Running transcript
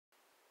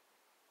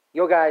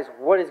Yo guys,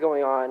 what is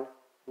going on?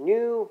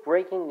 New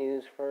breaking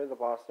news for the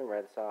Boston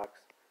Red Sox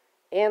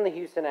and the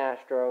Houston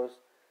Astros.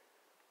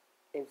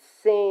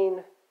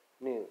 Insane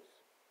news.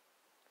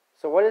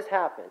 So what has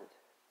happened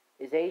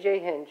is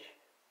AJ Hinch,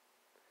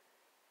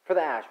 for the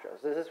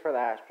Astros, this is for the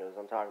Astros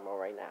I'm talking about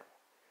right now.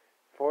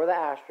 For the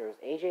Astros,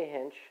 AJ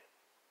Hinch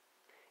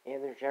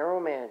and their general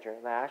manager,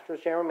 the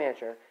Astros general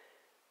manager,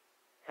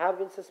 have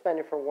been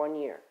suspended for 1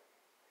 year.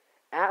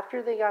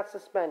 After they got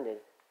suspended,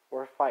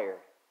 were fired.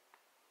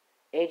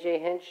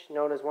 AJ Hinch,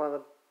 known as one of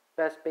the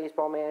best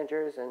baseball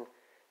managers, and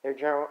the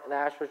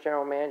Astros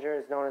general manager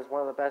is known as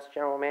one of the best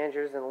general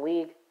managers in the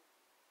league,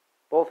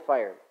 both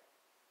fired.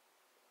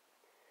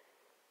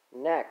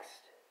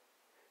 Next,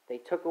 they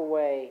took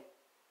away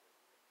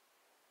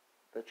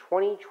the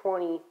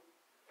 2020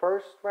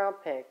 first round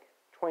pick,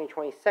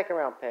 2020 second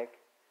round pick,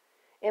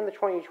 and the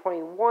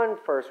 2021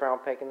 first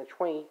round pick, and the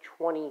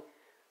 2020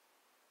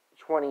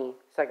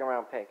 second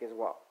round pick as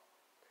well.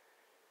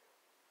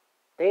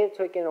 They had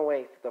taken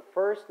away the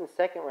first and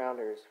second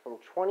rounders from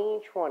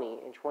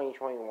 2020 and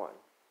 2021.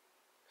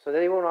 So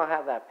they will not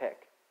have that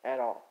pick at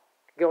all.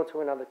 Go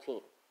to another team.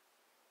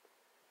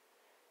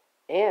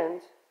 And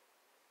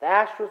the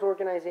Astros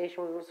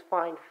organization was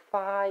fined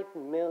 $5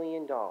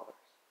 million.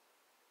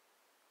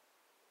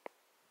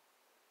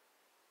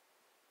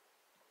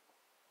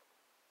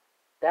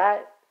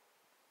 That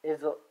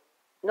is not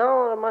a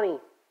lot of money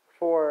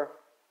for,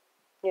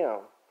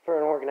 for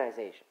an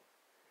organization.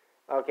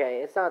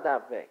 Okay, it's not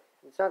that big.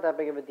 It's not that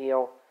big of a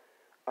deal.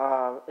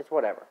 It's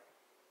whatever.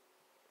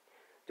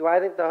 Do I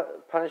think the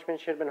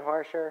punishment should have been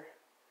harsher?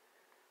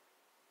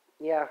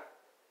 Yeah,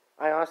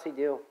 I honestly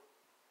do.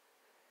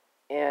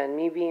 And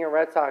me being a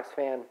Red Sox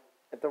fan,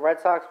 if the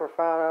Red Sox were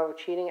found out of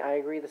cheating, I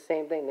agree the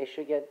same thing. They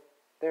should get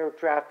their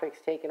draft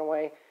picks taken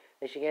away.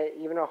 They should get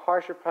even a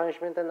harsher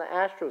punishment than the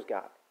Astros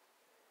got.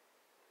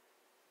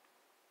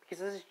 Because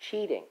this is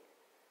cheating.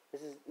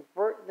 This is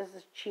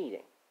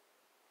cheating.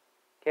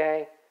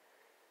 Okay?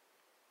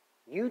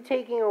 You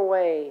taking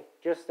away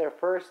just their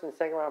first and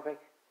second round pick,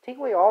 take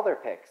away all their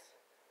picks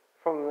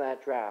from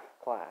that draft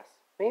class.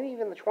 Maybe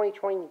even the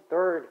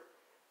 2023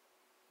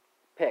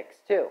 picks,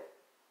 too.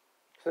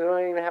 So they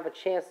don't even have a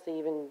chance to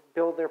even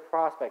build their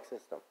prospect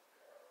system.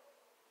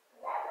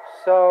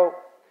 So,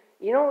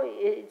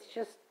 it's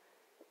just...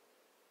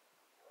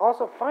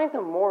 Also, find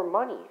them more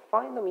money.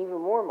 Find them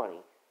even more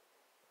money.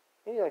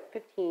 Maybe like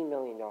 $15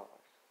 million.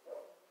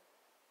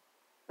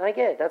 And I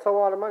get it, that's a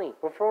lot of money.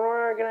 But for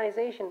an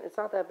organization, it's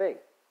not that big.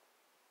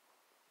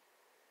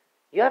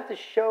 You have to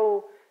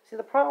show... See,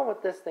 the problem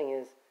with this thing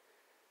is,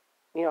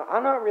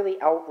 I'm not really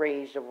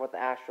outraged of what the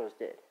Astros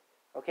did.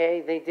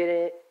 Okay? They did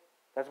it.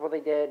 That's what they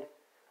did.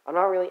 I'm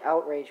not really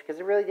outraged because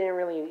it really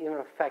didn't even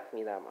affect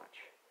me that much.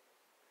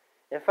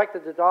 It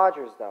affected the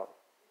Dodgers, though.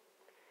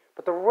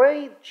 But the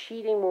way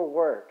cheating will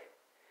work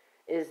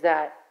is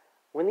that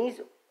when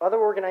these other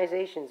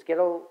organizations get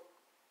a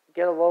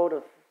load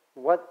of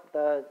what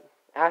the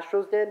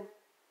Astros did,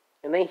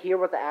 and they hear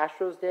what the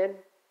Astros did,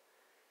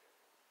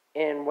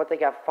 and what they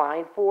got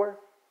fined for,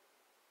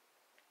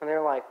 and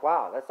they're like,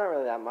 wow, that's not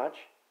really that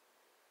much.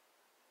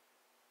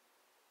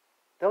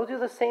 They'll do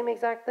the same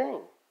exact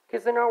thing,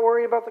 because they're not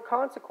worried about the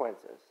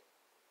consequences.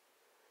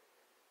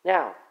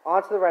 Now,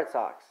 on to the Red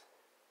Sox.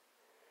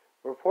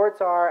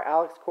 Reports are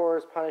Alex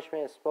Cora's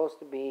punishment is supposed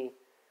to be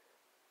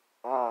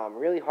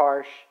really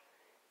harsh,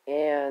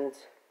 and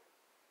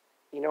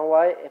you know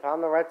what? If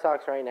I'm the Red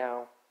Sox right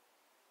now,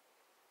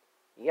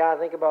 you gotta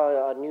think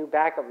about a new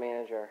backup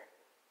manager.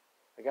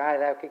 A guy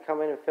that could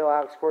come in and fill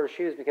Alex Cora's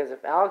shoes. Because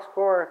if Alex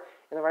Cora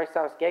and the Red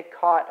Sox get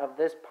caught of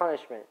this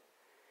punishment,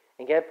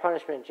 and get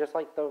punishment just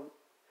like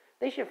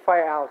they should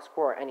fire Alex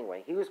Cora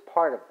anyway. He was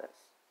part of this.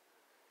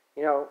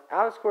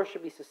 Alex Cora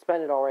should be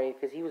suspended already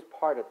because he was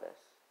part of this.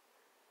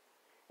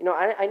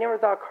 I never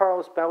thought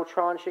Carlos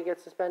Beltran should get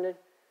suspended.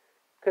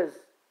 Because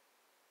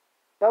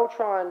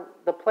Beltran,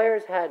 the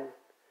players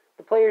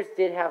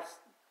did have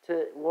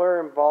were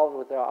involved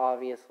with it,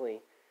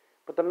 obviously.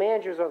 But the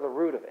managers are the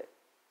root of it.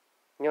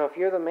 If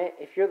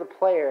you're the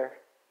player,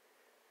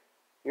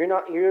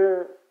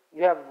 you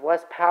have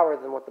less power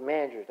than what the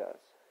manager does.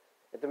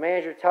 If the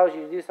manager tells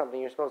you to do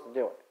something, you're supposed to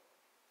do it.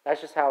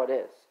 That's just how it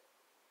is.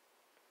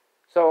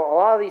 So a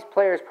lot of these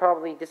players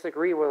probably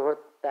disagree with what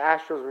the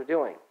Astros were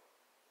doing.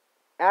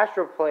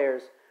 Astro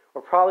players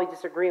were probably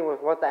disagreeing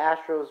with what the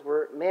Astros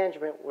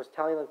management was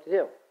telling them to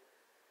do.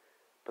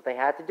 But they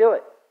had to do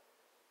it.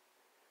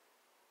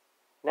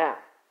 Now,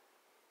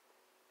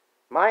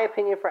 my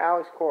opinion for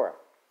Alex Cora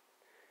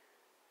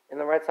in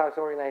the Red Sox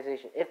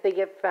organization, if they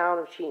get found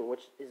of cheating,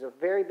 which is a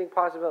very big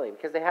possibility,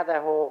 because they had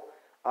that whole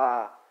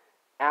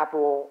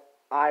Apple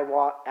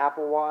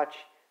Watch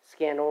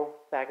scandal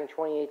back in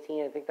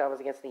 2018. I think that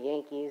was against the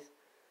Yankees.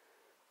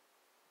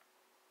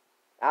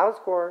 Alex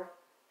Cora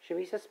should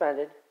be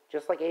suspended,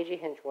 just like AJ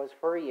Hinch was,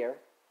 for a year.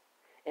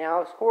 And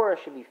Alex Cora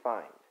should be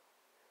fined.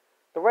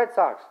 The Red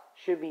Sox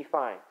should be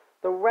fined.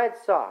 The Red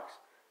Sox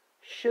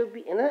should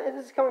be... And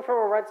this is coming from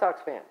a Red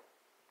Sox fan.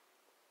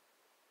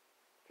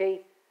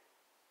 Okay?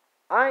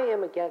 I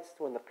am against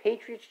when the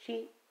Patriots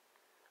cheat,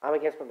 I'm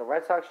against when the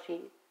Red Sox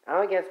cheat.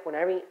 I'm against when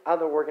every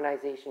other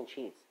organization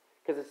cheats,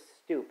 because it's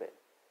stupid.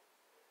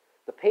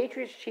 The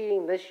Patriots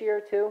cheating this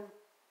year, too,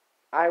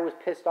 I was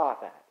pissed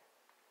off at.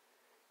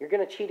 You're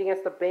going to cheat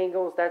against the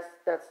Bengals?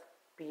 That's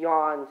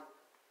beyond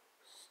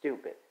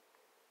stupid.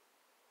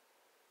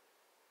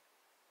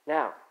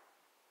 Now,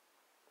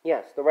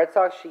 yes, the Red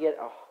Sox should get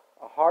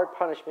a hard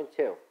punishment,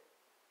 too.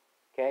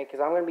 Okay? Because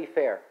I'm going to be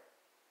fair.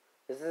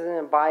 This isn't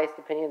a biased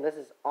opinion. This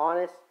is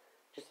honest,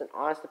 just an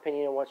honest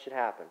opinion of what should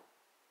happen.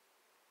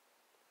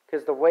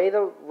 Because the way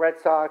the Red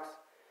Sox,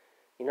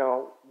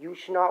 you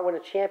should not win a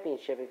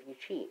championship if you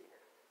cheat.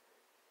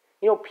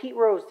 Pete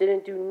Rose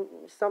didn't do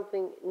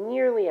something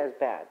nearly as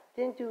bad.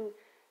 Didn't do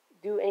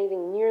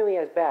anything nearly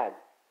as bad.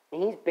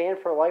 And he's banned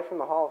for life from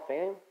the Hall of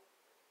Fame.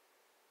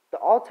 The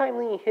all-time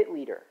leading hit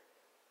leader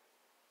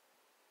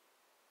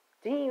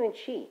didn't even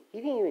cheat. He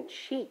didn't even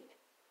cheat.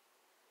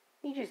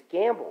 He just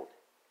gambled.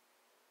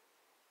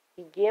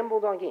 He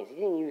gambled on games. He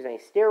didn't use any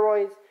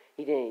steroids.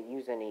 He didn't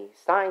use any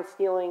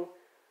sign-stealing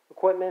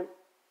equipment.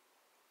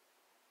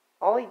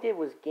 All he did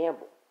was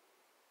gamble.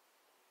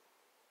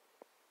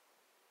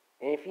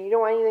 And if you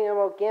know anything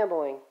about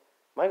gambling,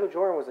 Michael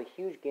Jordan was a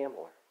huge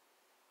gambler.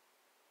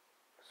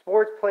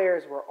 Sports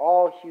players were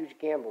all huge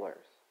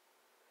gamblers.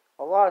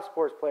 A lot of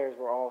sports players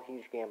were all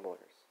huge gamblers.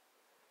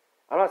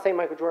 I'm not saying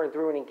Michael Jordan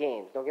threw any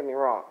games, don't get me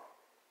wrong.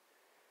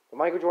 But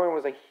Michael Jordan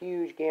was a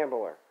huge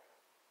gambler.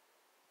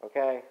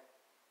 Okay?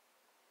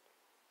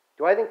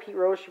 Do I think Pete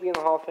Rose should be in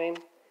the Hall of Fame?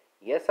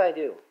 Yes, I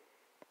do.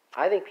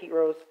 I think Pete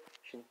Rose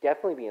should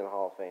definitely be in the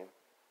Hall of Fame.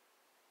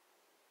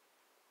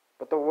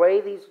 But the way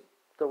the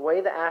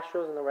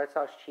Astros and the Red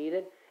Sox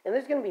cheated, and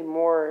there's going to be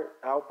more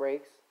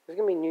outbreaks. There's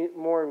going to be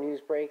more news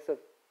breaks of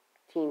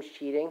teams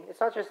cheating. It's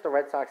not just the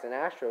Red Sox and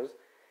Astros.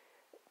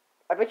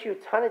 I bet you a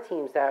ton of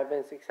teams that have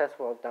been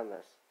successful have done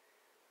this.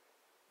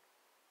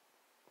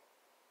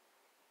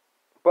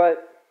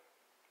 But,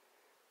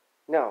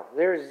 no,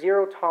 there's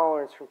zero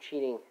tolerance from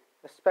cheating,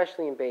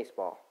 especially in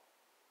baseball.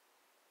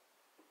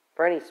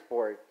 For any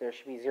sport, there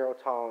should be zero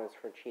tolerance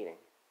for cheating.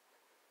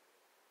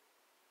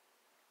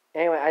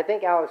 Anyway, I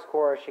think Alex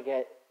Cora should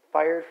get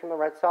fired from the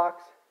Red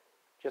Sox,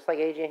 just like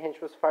A.J. Hinch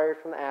was fired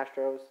from the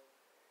Astros.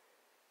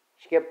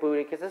 He should get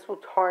booted, because this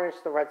will tarnish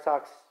the Red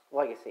Sox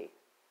legacy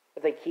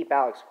if they keep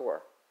Alex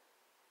Cora.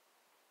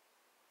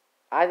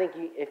 I think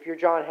if you're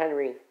John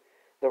Henry,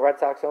 the Red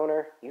Sox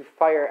owner, you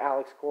fire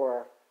Alex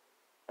Cora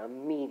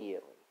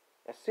immediately.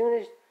 As soon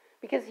as,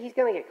 because he's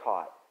going to get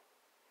caught.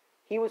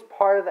 He was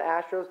part of the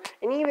Astros,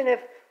 and even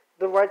if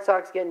the Red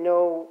Sox get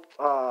no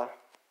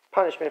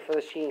punishment for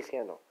the cheating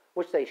scandal,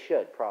 which they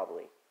should,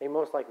 probably. They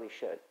most likely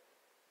should.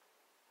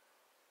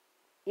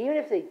 Even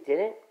if they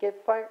didn't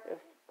get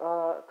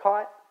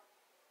caught,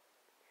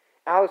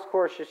 Alex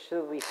Cora should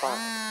still be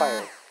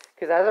fired.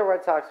 Because as a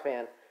Red Sox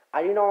fan,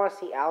 I do not want to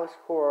see Alex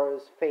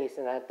Cora's face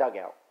in that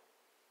dugout.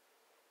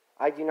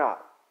 I do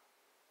not.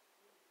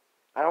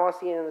 I don't want to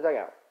see it in the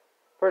dugout.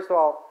 First of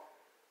all,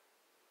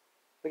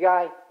 the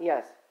guy,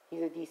 yes,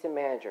 he's a decent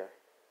manager.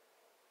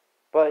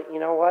 But you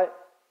know what?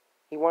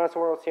 He won us a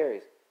World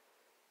Series.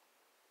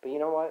 But you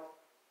know what?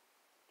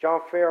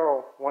 John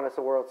Farrell won us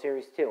a World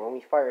Series too, and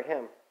we fired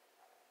him.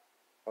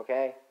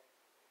 Okay?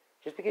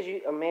 Just because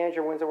a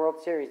manager wins a World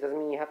Series doesn't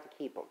mean you have to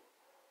keep him.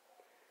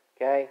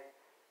 Okay?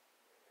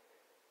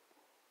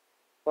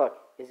 Look,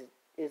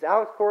 is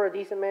Alex Cora a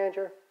decent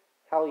manager?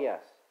 Hell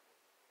yes.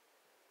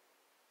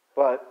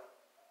 But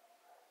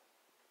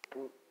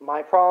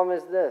my problem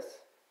is this.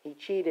 He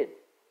cheated.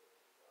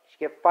 He should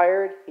get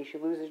fired. He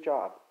should lose his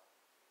job.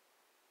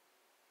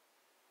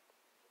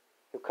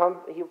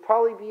 He'll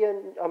probably be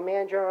a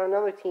manager on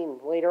another team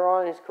later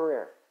on in his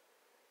career.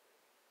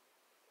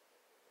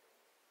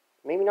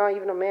 Maybe not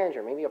even a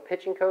manager. Maybe a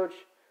pitching coach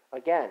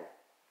again.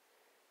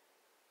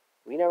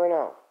 We never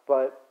know.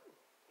 But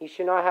he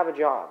should not have a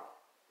job.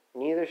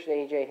 Neither should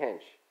A.J.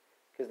 Hinch.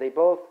 Because they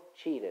both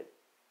cheated.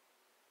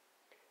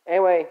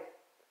 Anyway,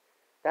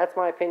 that's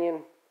my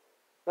opinion.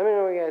 Let me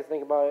know what you guys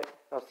think about it.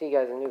 I'll see you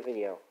guys in a new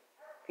video.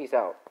 Peace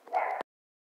out.